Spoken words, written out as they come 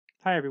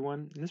Hi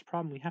everyone, in this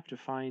problem we have to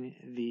find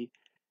the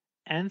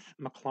nth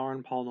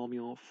Maclaurin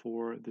polynomial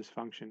for this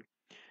function.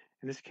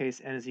 In this case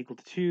n is equal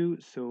to 2,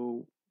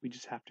 so we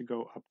just have to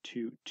go up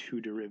to 2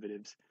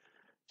 derivatives.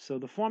 So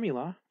the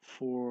formula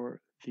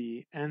for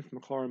the nth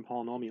Maclaurin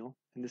polynomial,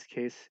 in this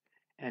case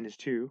n is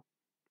 2,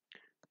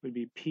 would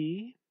be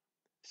p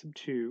sub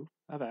 2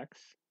 of x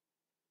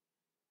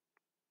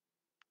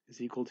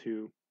is equal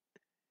to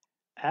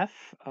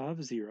f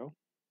of 0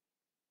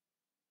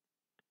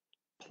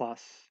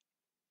 plus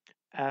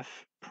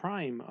f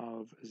prime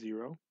of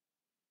 0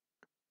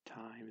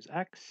 times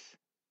x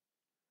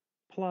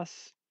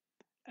plus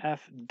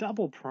f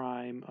double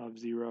prime of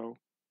 0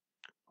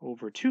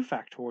 over 2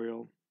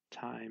 factorial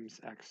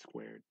times x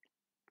squared.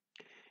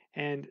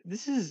 And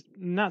this is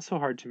not so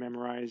hard to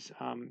memorize.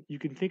 You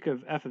can think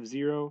of f of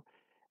 0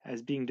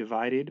 as being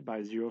divided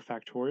by 0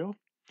 factorial,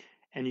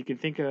 and you can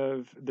think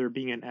of there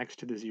being an x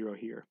to the 0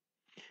 here.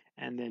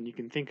 And then you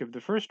can think of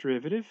the first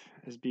derivative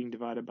as being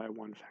divided by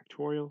 1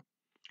 factorial,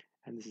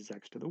 and this is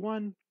x to the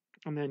 1.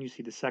 And then you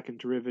see the second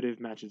derivative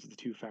matches the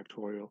 2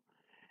 factorial,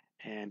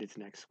 and it's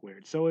an x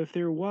squared. So if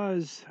there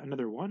was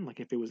another one, like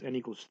if it was n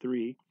equals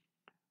 3,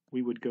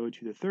 we would go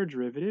to the third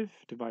derivative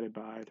divided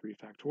by 3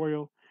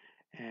 factorial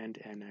and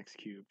nx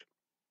cubed.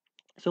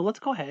 So let's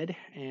go ahead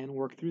and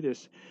work through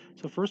this.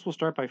 So first we'll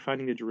start by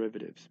finding the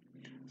derivatives.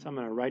 So I'm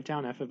going to write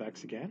down f of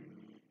x again.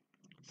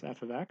 So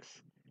f of x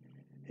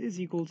is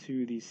equal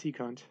to the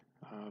secant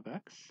of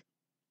x.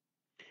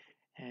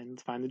 And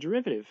let's find the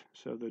derivative.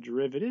 So the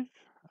derivative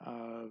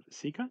of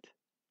secant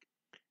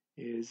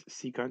is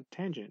secant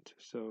tangent.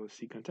 So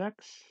secant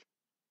x,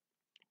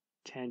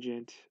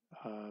 tangent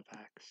of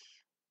x.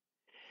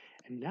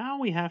 And now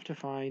we have to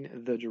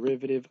find the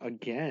derivative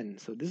again.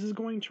 So this is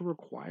going to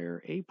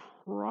require a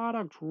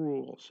product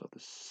rule. So the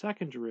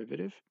second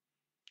derivative.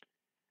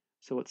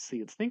 So let's see,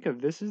 let's think of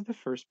this as the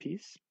first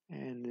piece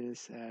and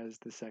this as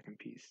the second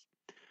piece.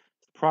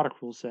 The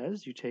product rule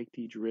says you take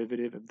the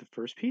derivative of the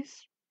first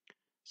piece.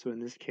 So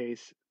in this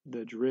case,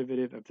 the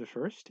derivative of the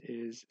first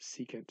is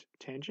secant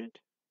tangent.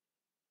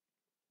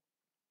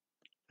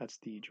 That's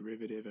the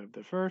derivative of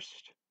the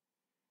first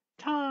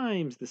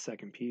times the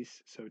second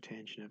piece, so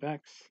tangent of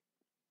x,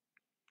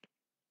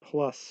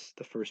 plus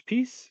the first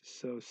piece,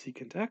 so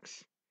secant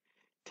x,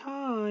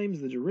 times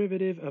the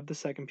derivative of the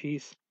second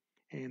piece,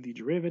 and the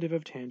derivative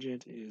of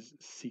tangent is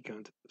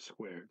secant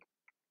squared.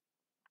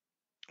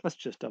 Let's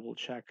just double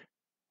check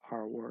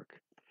our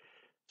work.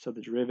 So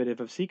the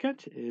derivative of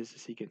secant is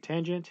secant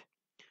tangent,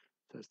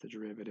 so that's the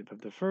derivative of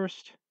the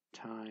first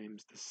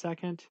times the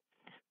second,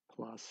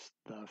 plus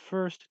the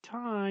first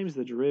times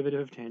the derivative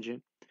of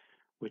tangent,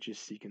 which is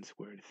secant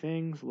squared.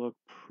 Things look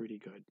pretty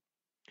good.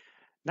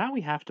 Now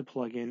we have to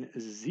plug in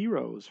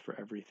zeros for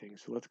everything.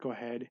 So let's go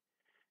ahead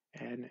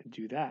and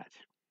do that.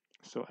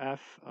 So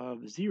f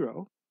of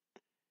 0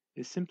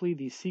 is simply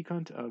the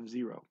secant of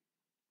 0.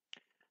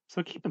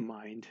 So keep in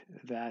mind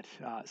that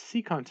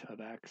secant of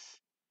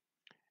x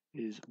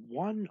is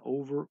 1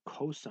 over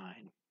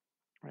cosine,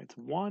 right? It's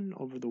 1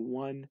 over the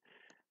one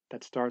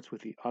that starts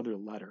with the other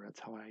letter. That's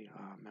how I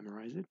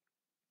memorize it.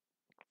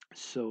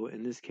 So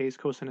in this case,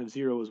 cosine of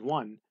 0 is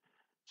 1.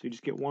 So you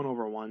just get 1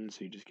 over 1,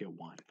 so you just get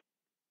 1.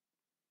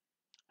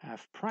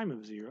 F prime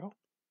of 0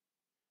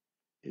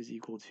 is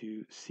equal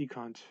to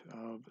secant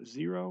of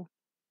 0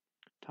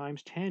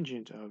 times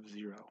tangent of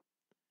 0.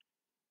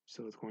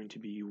 So it's going to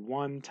be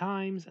 1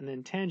 times, and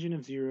then tangent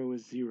of 0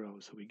 is 0,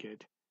 so we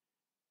get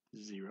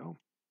 0.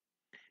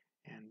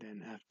 And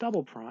then f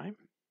double prime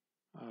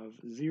of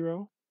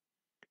 0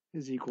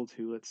 is equal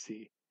to, let's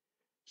see,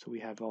 so we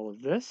have all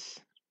of this.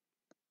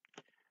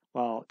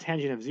 Well,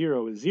 tangent of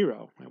 0 is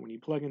 0. Right? When you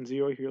plug in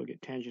 0 here, you'll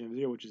get tangent of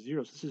 0, which is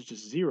 0. So this is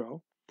just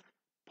 0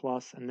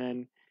 plus, and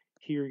then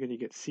here you're going to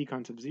get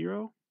secant of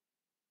 0.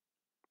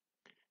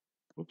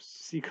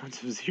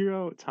 Secant of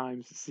 0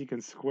 times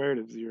secant squared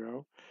of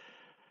 0.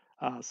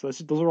 So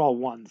those are all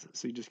 1s,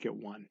 so you just get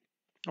 1.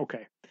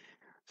 Okay,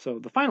 so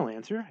the final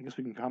answer, I guess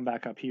we can come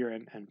back up here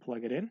and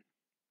plug it in,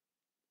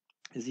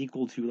 is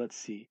equal to, let's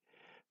see,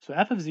 so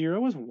f of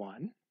 0 is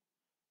 1,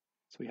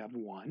 so we have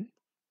 1.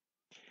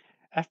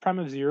 F prime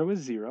of 0 is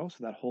 0,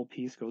 so that whole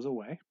piece goes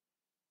away.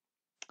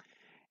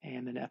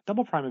 And then f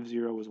double prime of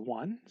 0 is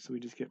 1, so we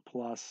just get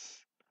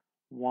plus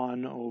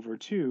 1 over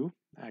 2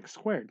 x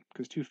squared,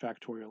 because 2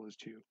 factorial is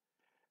 2.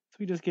 So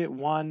we just get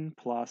 1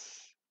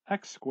 plus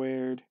x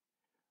squared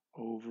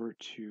over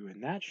 2,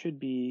 and that should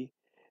be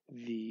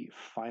the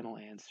final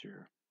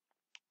answer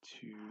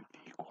to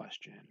the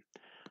question.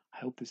 I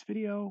hope this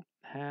video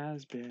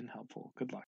has been helpful. Good luck.